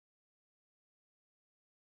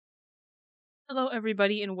Hello,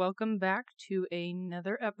 everybody, and welcome back to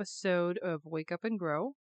another episode of Wake Up and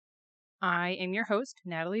Grow. I am your host,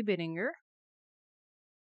 Natalie Bittinger,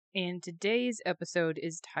 and today's episode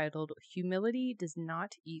is titled Humility Does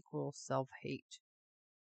Not Equal Self-Hate.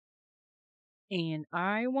 And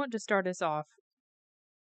I want to start us off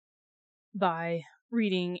by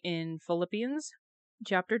reading in Philippians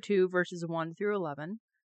chapter 2, verses 1 through 11.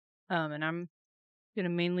 And I'm going to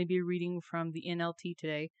mainly be reading from the NLT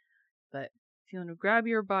today, but if you want to grab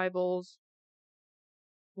your Bibles,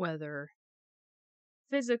 whether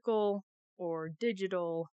physical or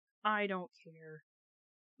digital, I don't care.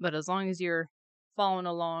 But as long as you're following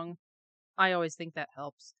along, I always think that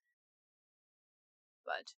helps.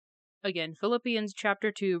 But again, Philippians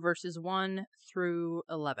chapter 2, verses 1 through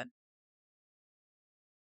 11.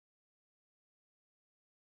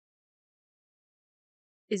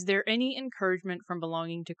 Is there any encouragement from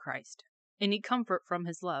belonging to Christ? Any comfort from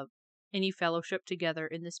his love? Any fellowship together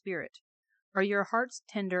in the Spirit? Are your hearts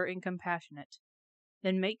tender and compassionate?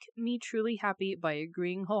 Then make me truly happy by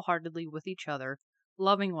agreeing wholeheartedly with each other,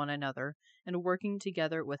 loving one another, and working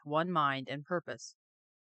together with one mind and purpose.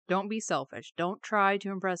 Don't be selfish. Don't try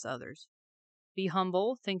to impress others. Be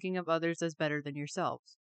humble, thinking of others as better than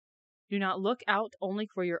yourselves. Do not look out only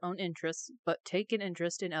for your own interests, but take an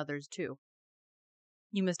interest in others too.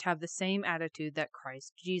 You must have the same attitude that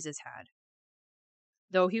Christ Jesus had.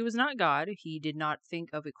 Though he was not God, he did not think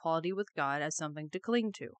of equality with God as something to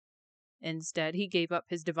cling to. Instead, he gave up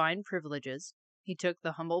his divine privileges. He took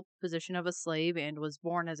the humble position of a slave and was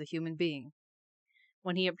born as a human being.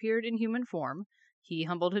 When he appeared in human form, he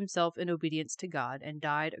humbled himself in obedience to God and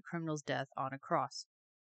died a criminal's death on a cross.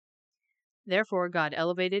 Therefore, God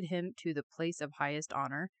elevated him to the place of highest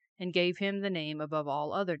honor and gave him the name above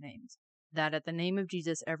all other names, that at the name of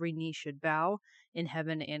Jesus every knee should bow, in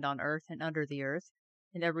heaven and on earth and under the earth,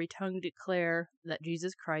 and every tongue declare that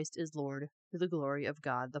Jesus Christ is Lord, to the glory of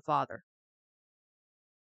God the Father.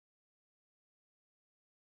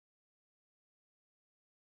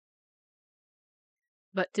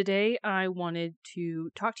 But today I wanted to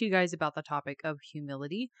talk to you guys about the topic of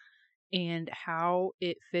humility and how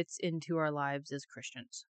it fits into our lives as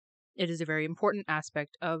Christians. It is a very important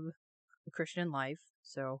aspect of the Christian life,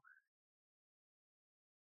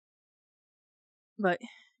 but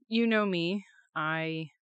you know me,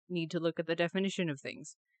 I need to look at the definition of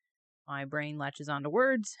things. My brain latches onto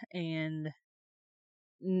words, and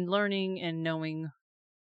learning and knowing,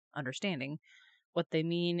 understanding what they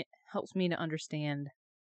mean helps me to understand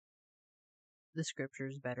the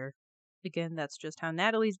scriptures better. Again, that's just how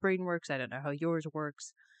Natalie's brain works. I don't know how yours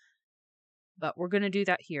works, but we're going to do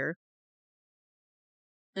that here.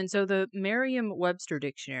 And so the Merriam-Webster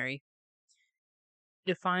dictionary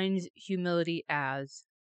defines humility as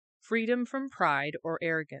freedom from pride or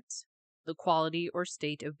arrogance, the quality or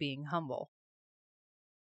state of being humble.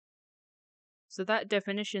 So that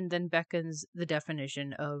definition then beckons the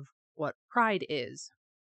definition of what pride is.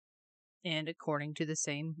 And according to the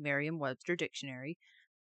same Merriam-Webster dictionary,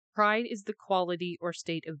 pride is the quality or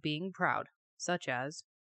state of being proud, such as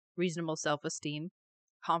reasonable self-esteem,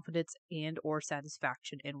 confidence, and or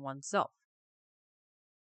satisfaction in oneself.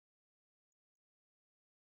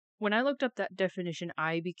 When I looked up that definition,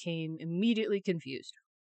 I became immediately confused.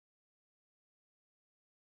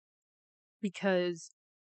 Because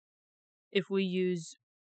if we use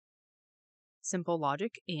simple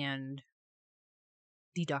logic and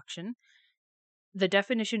deduction, the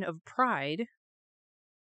definition of pride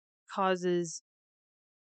causes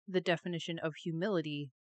the definition of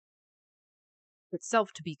humility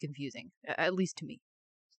itself to be confusing, at least to me.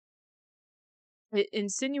 It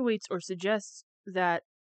insinuates or suggests that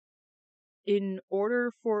in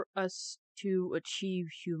order for us to achieve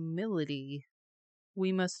humility,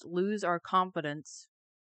 we must lose our confidence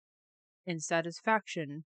and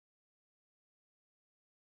satisfaction.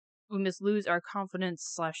 We must lose our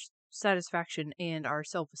confidence / satisfaction and our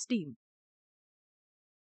self-esteem.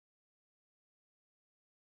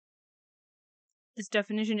 This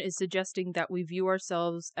definition is suggesting that we view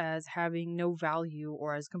ourselves as having no value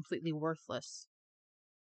or as completely worthless,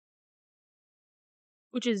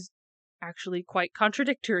 which is actually quite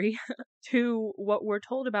contradictory to what we're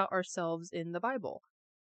told about ourselves in the Bible.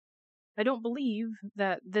 I don't believe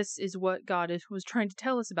that this is what God was trying to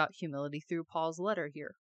tell us about humility through Paul's letter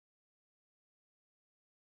here.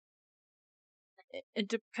 And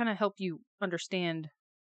to kind of help you understand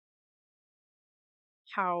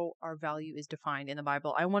how our value is defined in the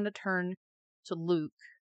Bible, I want to turn to Luke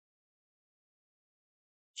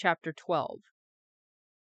chapter 12.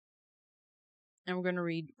 And we're going to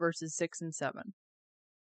read verses 6 and 7.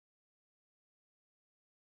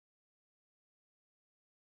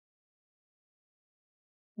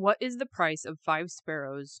 What is the price of 5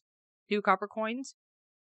 sparrows? 2 copper coins?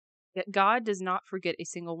 Yet God does not forget a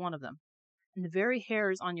single one of them, and the very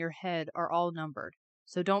hairs on your head are all numbered.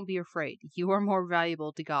 So don't be afraid. You are more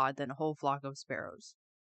valuable to God than a whole flock of sparrows.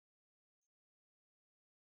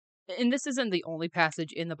 And this isn't the only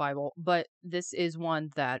passage in the Bible, but this is one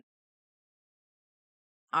that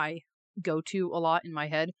I go to a lot in my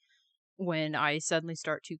head when I suddenly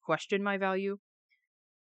start to question my value.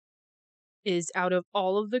 Is out of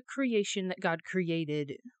all of the creation that God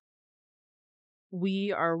created,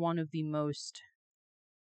 we are one of the most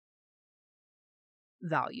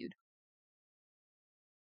valued.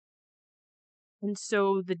 And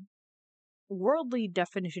so the worldly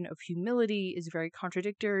definition of humility is very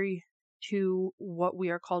contradictory to what we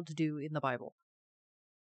are called to do in the Bible.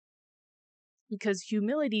 Because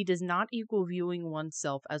humility does not equal viewing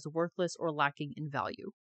oneself as worthless or lacking in value.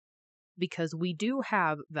 Because we do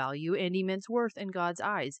have value and immense worth in God's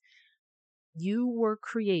eyes. You were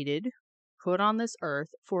created, put on this earth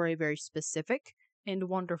for a very specific and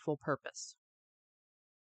wonderful purpose.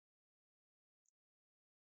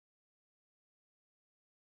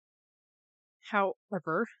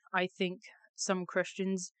 However, I think some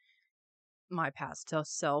Christians, my past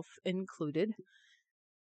self included,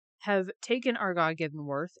 have taken our God-given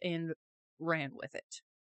worth and ran with it.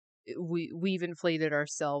 We've inflated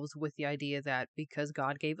ourselves with the idea that because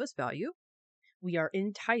God gave us value, we are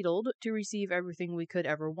entitled to receive everything we could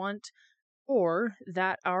ever want, or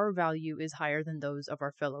that our value is higher than those of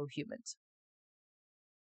our fellow humans.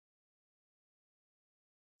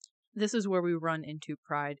 This is where we run into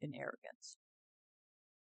pride and arrogance.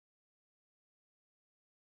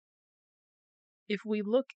 If we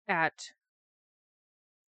look at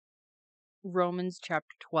Romans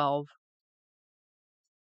chapter 12,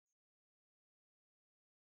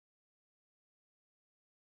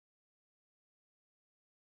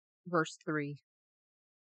 verse 3,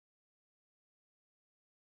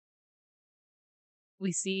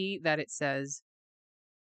 we see that it says,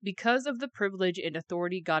 "Because of the privilege and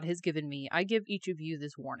authority God has given me, I give each of you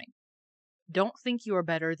this warning. Don't think you are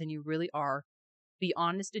better than you really are. Be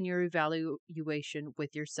honest in your evaluation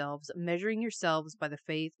with yourselves, measuring yourselves by the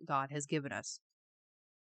faith God has given us."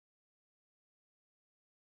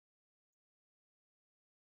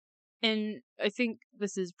 And I think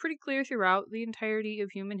this is pretty clear throughout the entirety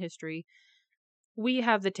of human history. We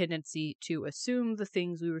have the tendency to assume the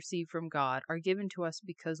things we receive from God are given to us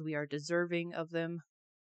because we are deserving of them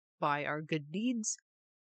by our good deeds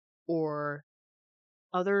or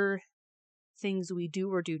other things we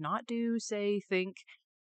do or do not do, think,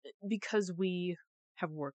 because we have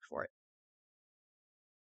worked for it.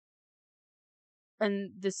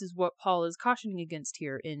 And this is what Paul is cautioning against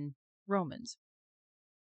here in Romans.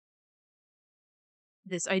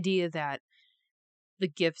 This idea that the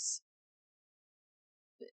gifts,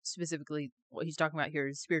 specifically what he's talking about here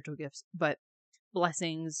is spiritual gifts, but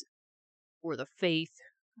blessings or the faith,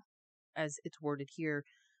 as it's worded here,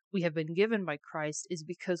 we have been given by Christ is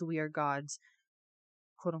because we are God's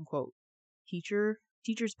quote unquote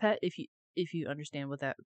teacher's pet, if you understand what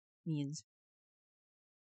that means.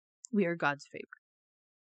 We are God's favorite.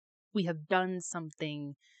 We have done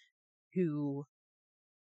something to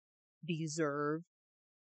deserve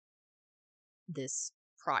this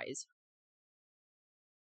prize.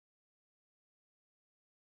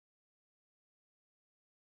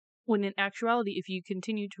 When in actuality, if you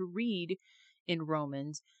continue to read in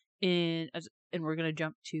Romans, and we're going to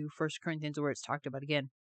jump to 1 Corinthians where it's talked about again,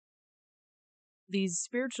 these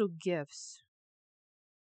spiritual gifts,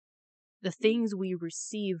 the things we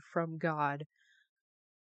receive from God,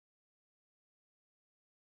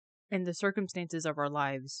 and the circumstances of our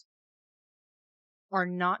lives are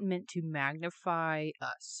not meant to magnify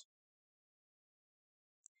us,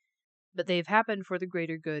 but they've happened for the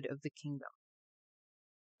greater good of the kingdom.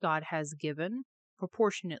 God has given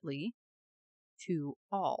proportionately to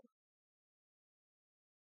all.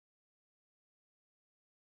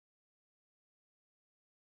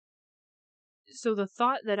 So the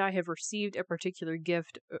thought that I have received a particular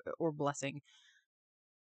gift or blessing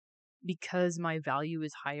because my value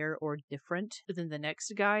is higher or different than the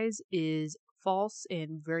next guy's is false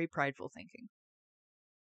and very prideful thinking.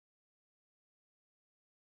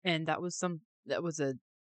 And that was a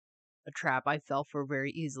trap I fell for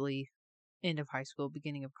very easily, end of high school,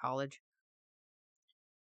 beginning of college.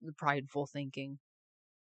 The prideful thinking.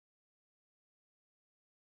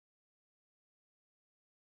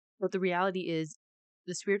 But the reality is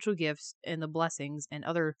the spiritual gifts and the blessings and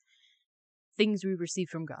other things we receive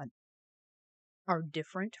from God are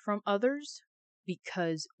different from others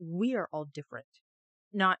because we are all different,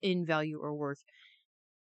 not in value or worth.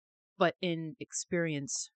 but in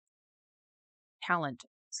experience, talent,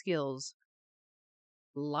 skills,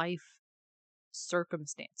 life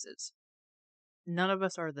circumstances. None of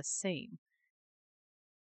us are the same.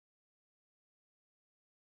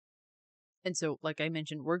 And so, like I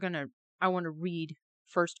mentioned, I want to read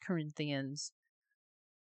 1 Corinthians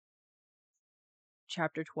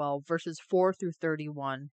chapter 12, verses 4 through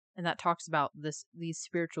 31. And that talks about these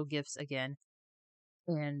spiritual gifts again.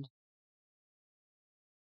 And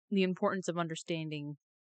the importance of understanding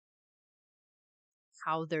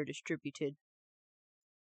how they're distributed.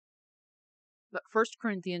 But 1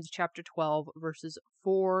 Corinthians chapter 12, verses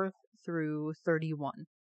 4 through 31.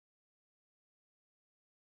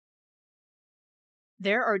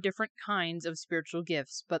 There are different kinds of spiritual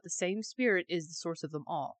gifts, but the same Spirit is the source of them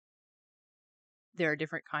all. There are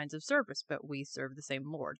different kinds of service, but we serve the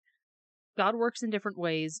same Lord. God works in different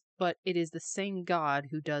ways, but it is the same God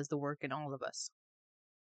who does the work in all of us.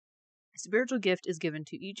 A spiritual gift is given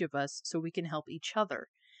to each of us so we can help each other.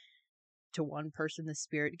 To one person, the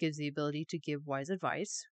Spirit gives the ability to give wise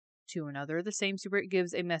advice. To another, the same Spirit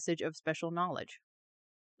gives a message of special knowledge.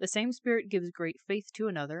 The same Spirit gives great faith to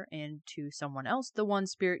another, and to someone else, the one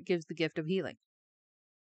Spirit gives the gift of healing.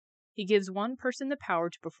 He gives one person the power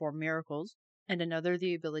to perform miracles, and another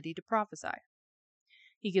the ability to prophesy.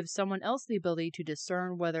 He gives someone else the ability to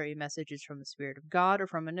discern whether a message is from the Spirit of God or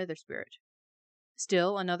from another spirit.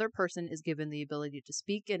 Still, another person is given the ability to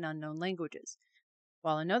speak in unknown languages,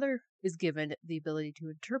 while another is given the ability to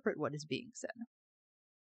interpret what is being said.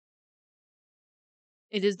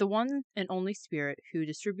 It is the one and only Spirit who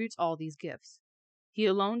distributes all these gifts. He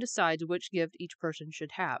alone decides which gift each person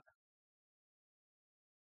should have.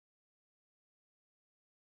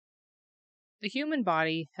 The human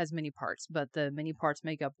body has many parts, but the many parts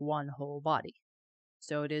make up one whole body.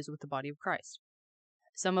 So it is with the body of Christ.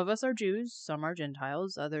 Some of us are Jews, some are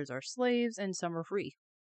Gentiles, others are slaves, and some are free.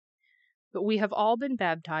 But we have all been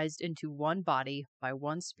baptized into one body by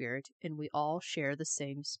one Spirit, and we all share the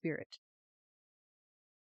same Spirit.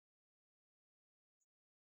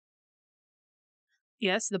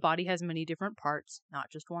 Yes, the body has many different parts,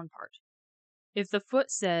 not just one part. If the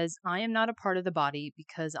foot says, I am not a part of the body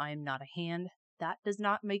because I am not a hand, that does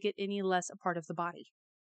not make it any less a part of the body.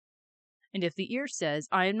 And if the ear says,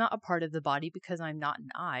 I am not a part of the body because I am not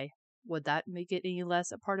an eye, would that make it any less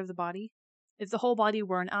a part of the body? If the whole body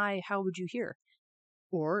were an eye, how would you hear?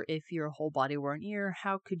 Or if your whole body were an ear,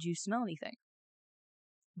 how could you smell anything?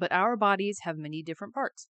 But our bodies have many different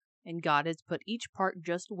parts, and God has put each part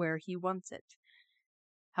just where He wants it.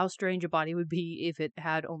 How strange a body would be if it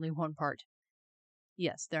had only one part.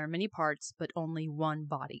 Yes, there are many parts, but only one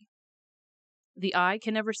body. The eye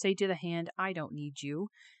can never say to the hand, I don't need you,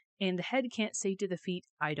 and the head can't say to the feet,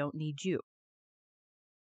 I don't need you.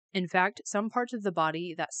 In fact, some parts of the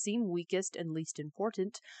body that seem weakest and least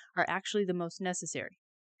important are actually the most necessary.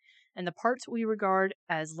 And the parts we regard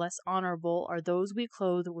as less honorable are those we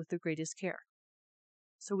clothe with the greatest care.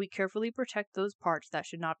 So we carefully protect those parts that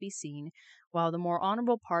should not be seen, while the more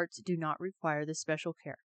honorable parts do not require this special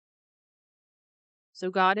care.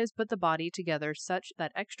 So God has put the body together such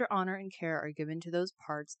that extra honor and care are given to those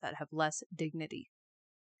parts that have less dignity.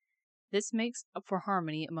 This makes up for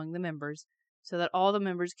harmony among the members, so that all the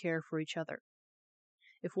members care for each other.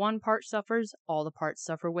 If one part suffers, all the parts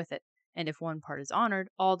suffer with it, and if one part is honored,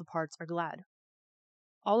 all the parts are glad.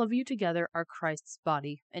 All of you together are Christ's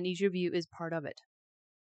body, and each of you is part of it.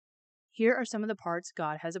 Here are some of the parts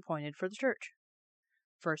God has appointed for the church.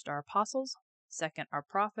 First are apostles, second are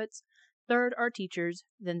prophets, third are teachers,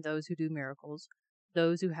 then those who do miracles,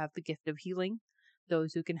 those who have the gift of healing,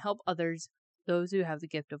 those who can help others, those who have the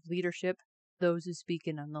gift of leadership, those who speak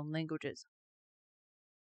in unknown languages.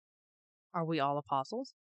 Are we all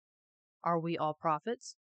apostles? Are we all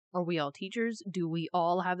prophets? Are we all teachers? Do we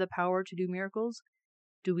all have the power to do miracles?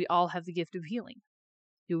 Do we all have the gift of healing?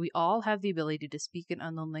 Do we all have the ability to speak in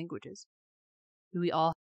unknown languages? Do we all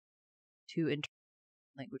have to interpret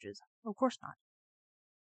languages? Of course not.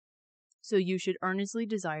 So you should earnestly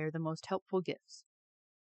desire the most helpful gifts.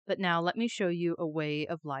 But now let me show you a way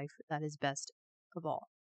of life that is best of all.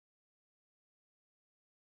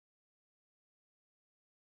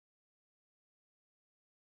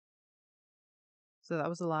 So that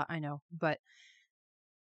was a lot, I know, but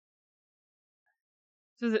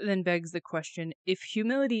so that then begs the question, if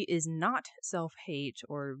humility is not self-hate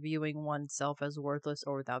or viewing oneself as worthless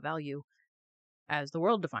or without value, as the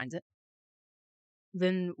world defines it,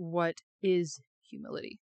 then what is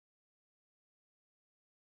humility?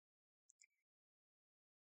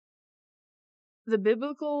 The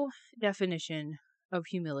biblical definition of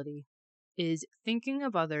humility is thinking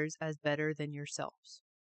of others as better than yourselves.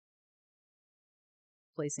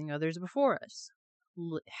 placing others before us,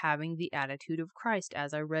 having the attitude of Christ,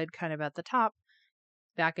 as I read kind of at the top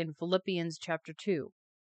back in Philippians chapter 2.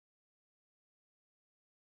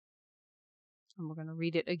 And we're going to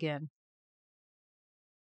read it again.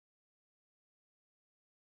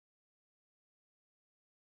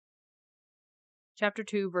 Chapter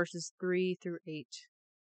 2, verses 3 through 8.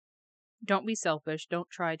 Don't be selfish. Don't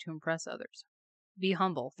try to impress others. Be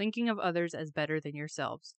humble, thinking of others as better than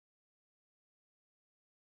yourselves.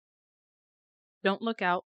 Don't look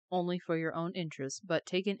out only for your own interests, but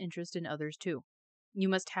take an interest in others too. You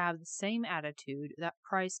must have the same attitude that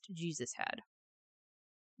Christ Jesus had.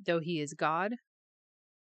 Though he is God,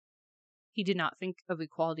 he did not think of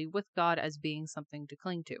equality with God as being something to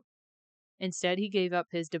cling to. Instead, he gave up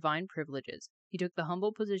his divine privileges. He took the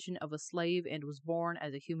humble position of a slave and was born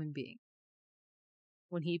as a human being.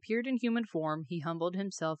 When he appeared in human form, he humbled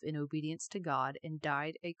himself in obedience to God and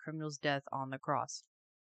died a criminal's death on the cross.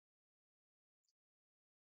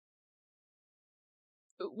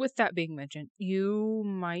 With that being mentioned, you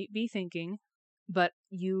might be thinking, but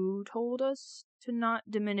you told us to not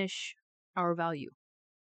diminish our value.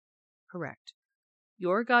 Correct.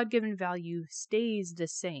 Your God-given value stays the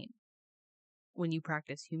same when you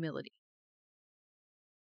practice humility.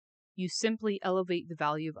 You simply elevate the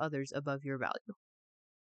value of others above your value.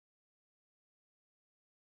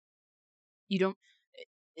 You don't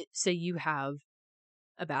say you have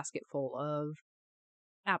a basket full of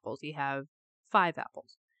apples. You have 5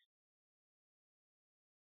 apples.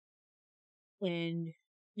 And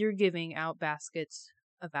you're giving out baskets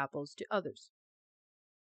of apples to others.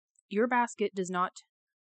 Your basket does not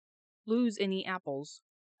lose any apples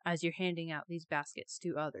as you're handing out these baskets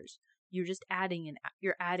to others. You're just adding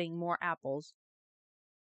more apples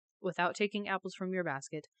without taking apples from your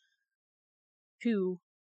basket to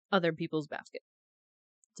other people's basket.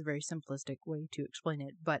 It's a very simplistic way to explain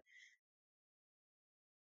it, but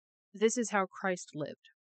this is how Christ lived.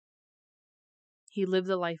 He lived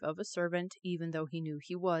the life of a servant, even though he knew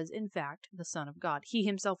he was, in fact, the Son of God. He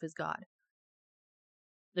himself is God,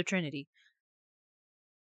 the Trinity.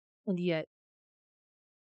 And yet,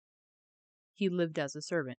 he lived as a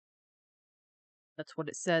servant. That's what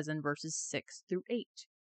it says in verses 6 through 8.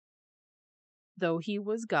 Though he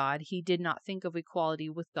was God, he did not think of equality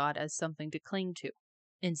with God as something to cling to.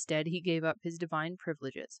 Instead, he gave up his divine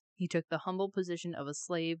privileges. He took the humble position of a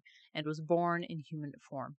slave and was born in human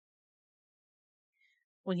form.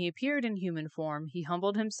 When he appeared in human form, he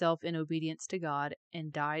humbled himself in obedience to God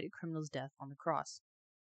and died a criminal's death on the cross.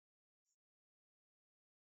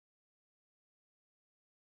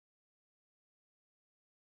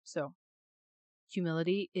 So,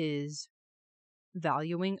 humility is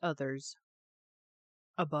valuing others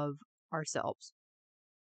above ourselves.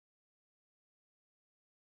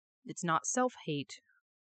 It's not self-hate,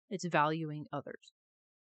 it's valuing others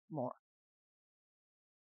more.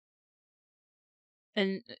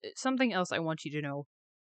 And something else I want you to know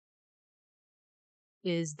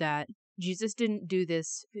is that Jesus didn't do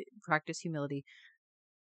this, practice humility,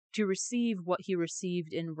 to receive what he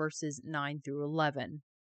received in verses 9 through 11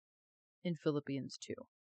 in Philippians 2.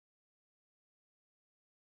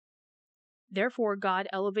 Therefore, God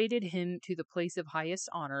elevated him to the place of highest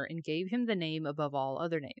honor and gave him the name above all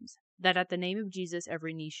other names, that at the name of Jesus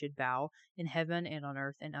every knee should bow, in heaven and on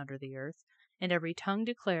earth and under the earth, and every tongue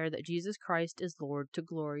declare that Jesus Christ is Lord, to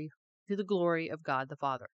the glory of God the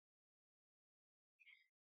Father.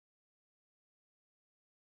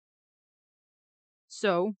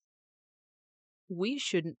 So, we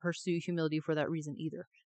shouldn't pursue humility for that reason either.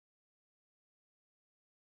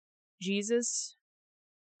 Jesus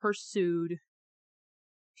pursued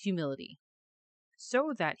humility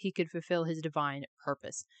so that he could fulfill his divine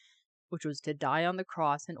purpose, which was to die on the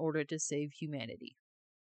cross in order to save humanity.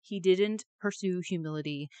 He didn't pursue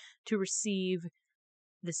humility to receive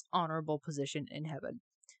this honorable position in heaven,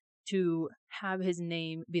 to have his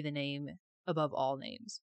name be the name above all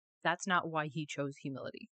names. That's not why he chose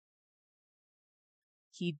humility.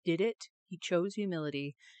 He did it, he chose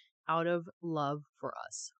humility out of love for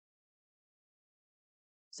us.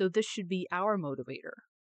 So this should be our motivator.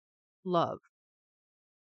 Love.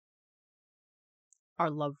 Our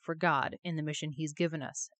love for God and the mission he's given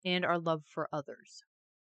us, and our love for others.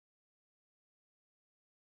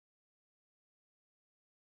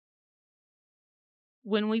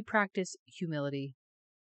 When we practice humility,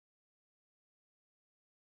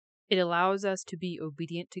 it allows us to be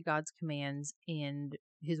obedient to God's commands and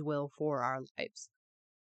his will for our lives.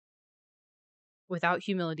 Without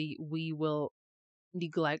humility, we will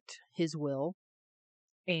neglect his will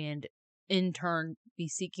and in turn be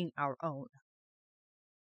seeking our own.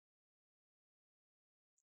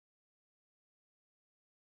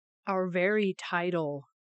 Our very title,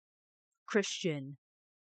 Christian,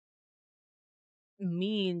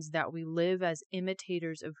 means that we live as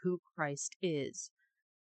imitators of who Christ is.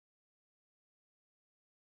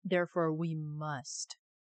 Therefore, we must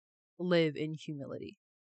live in humility.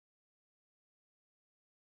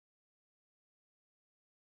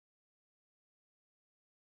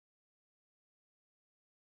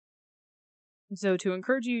 So, to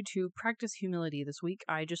encourage you to practice humility this week,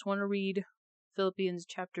 I just want to read Philippians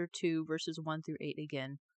chapter 2, verses 1 through 8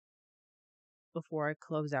 again before I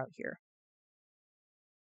close out here.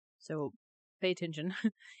 So, pay attention.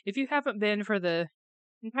 If you haven't been for the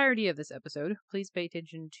entirety of this episode, please pay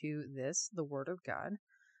attention to this, the Word of God.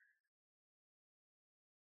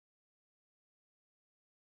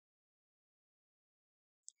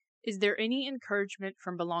 Is there any encouragement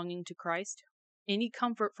from belonging to Christ? Any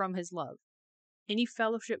comfort from his love? Any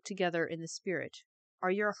fellowship together in the Spirit?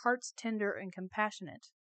 Are your hearts tender and compassionate?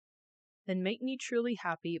 Then make me truly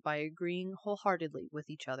happy by agreeing wholeheartedly with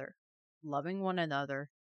each other, loving one another,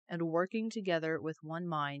 and working together with one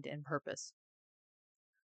mind and purpose.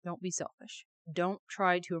 Don't be selfish. Don't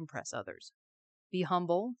try to impress others. Be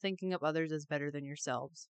humble, thinking of others as better than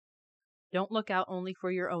yourselves. Don't look out only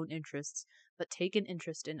for your own interests, but take an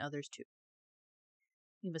interest in others too.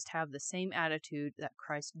 You must have the same attitude that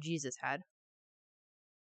Christ Jesus had.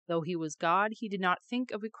 Though he was God, he did not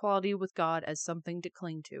think of equality with God as something to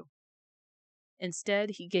cling to. Instead,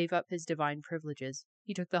 he gave up his divine privileges.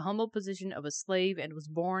 He took the humble position of a slave and was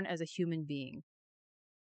born as a human being.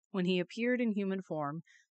 When he appeared in human form,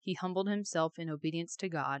 he humbled himself in obedience to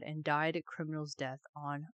God and died a criminal's death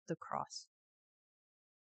on the cross.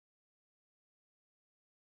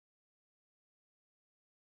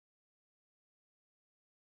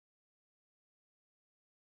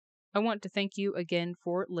 I want to thank you again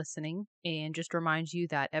for listening and just remind you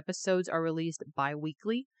that episodes are released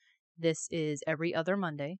bi-weekly. This is every other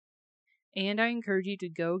Monday. And I encourage you to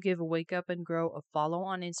go give Wake Up and Grow a follow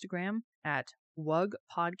on Instagram at WUG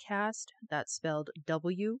Podcast. That's spelled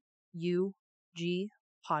WUG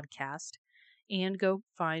Podcast. And go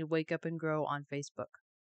find Wake Up and Grow on Facebook.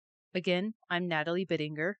 Again, I'm Natillie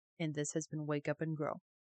Bittinger, and this has been Wake Up and Grow.